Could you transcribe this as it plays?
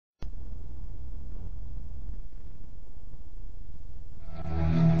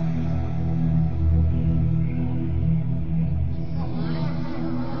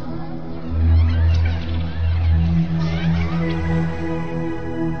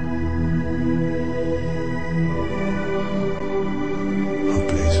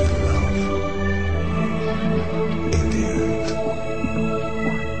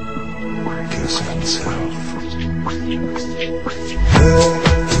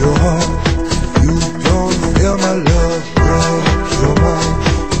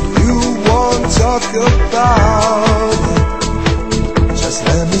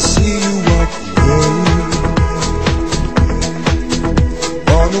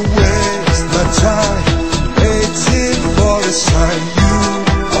waste my time waiting for a sign. You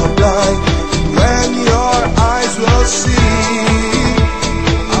are blind when your eyes will see.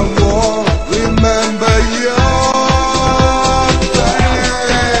 I won't remember your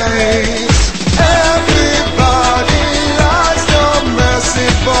face. Everybody lies, no mercy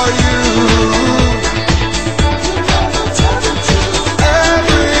for you.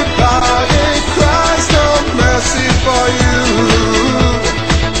 Everybody cries, no mercy for you.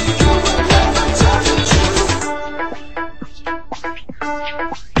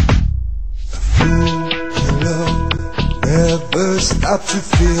 Never stop to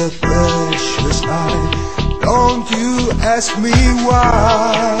feel precious. Don't you ask me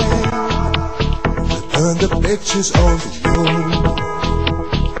why. I burn the pictures on the wall.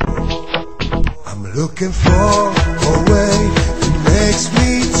 I'm looking for a way that makes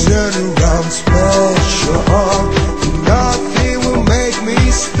me turn around special. Nothing will make me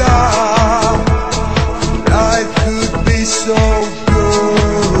stop. Life could be so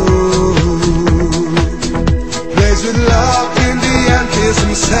with love in the end is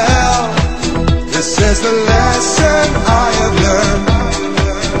himself. This is the lesson I have learned.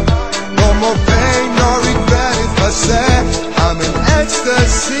 No more pain, no regret if I say I'm in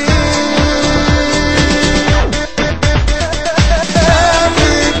ecstasy.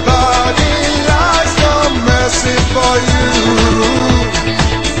 Everybody lies, no mercy for you.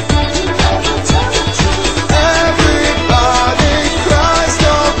 Everybody cries,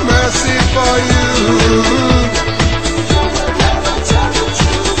 no mercy for you.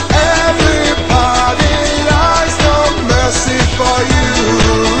 For you.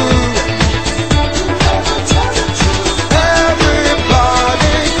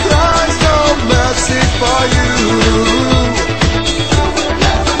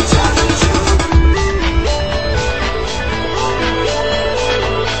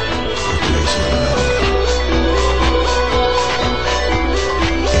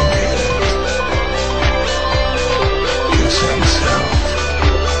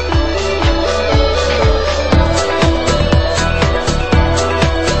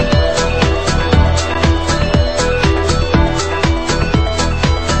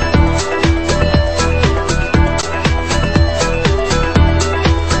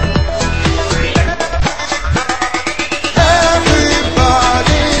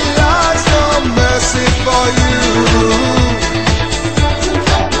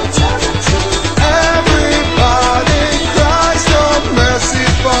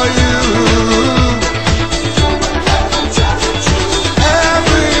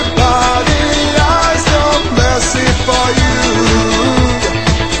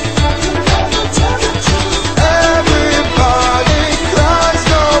 Everybody cries,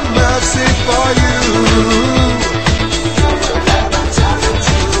 no mercy for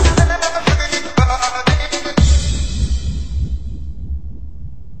you.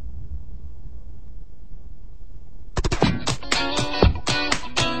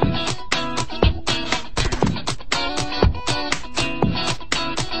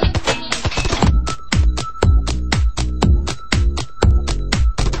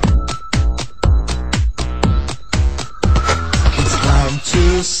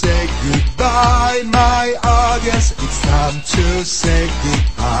 Say goodbye, my audience. It's time to say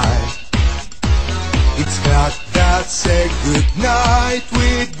goodbye. It's got that say goodnight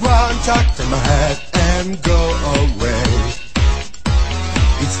with one tuck in my head and go away.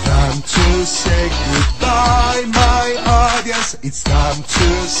 It's time to say goodbye, my audience. It's time to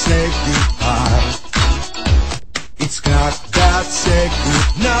say goodbye. It's got that say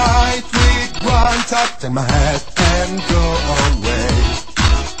goodnight with one tuck in my head and go away.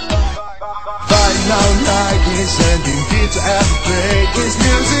 By now night is ending, kids as we play is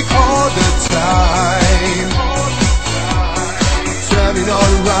music all the time. Turning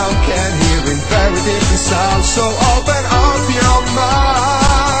all around, can hear in very different sounds, so open up your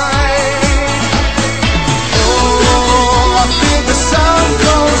mind. Oh, I feel the sun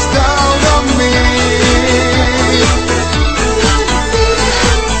goes down on me.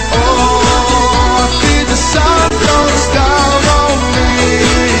 Oh, I feel the sun goes down on me.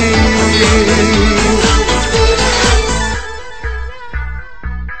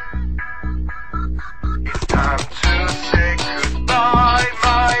 It's time to say goodbye,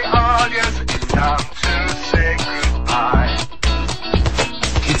 my audience. It's time to say goodbye.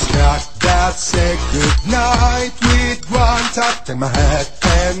 It's got that say goodnight with one tap in my head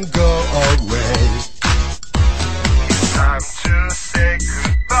and go away. It's time to say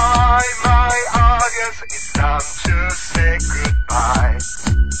goodbye, my audience. It's time to say goodbye.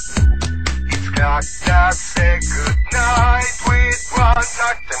 Got that say goodnight with one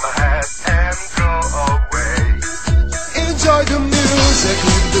tucked in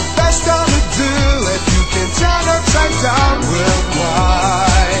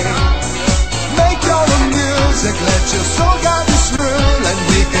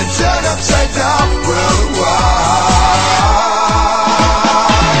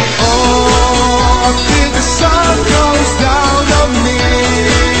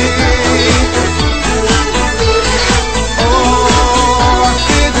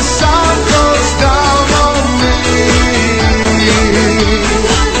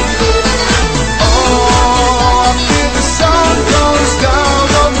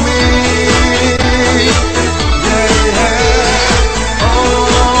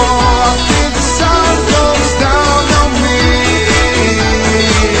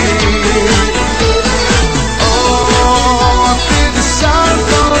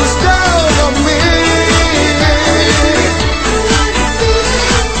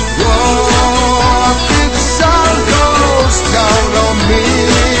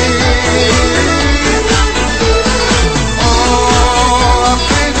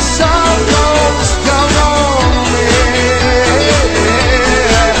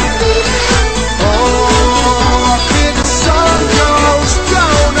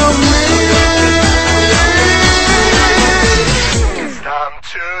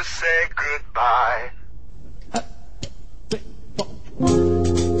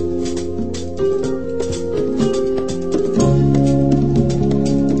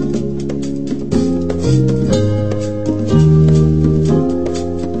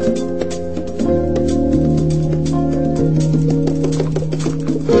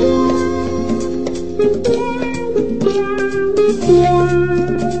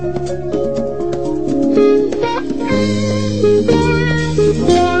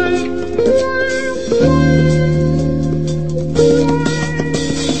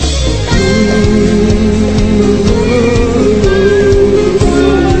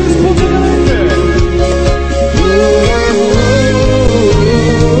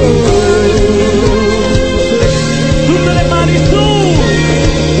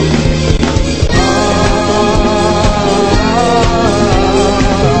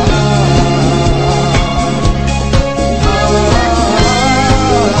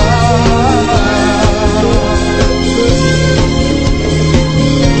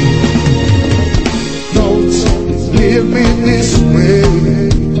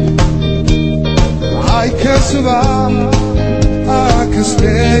survive. I can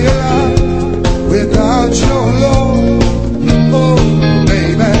stay alive without your love.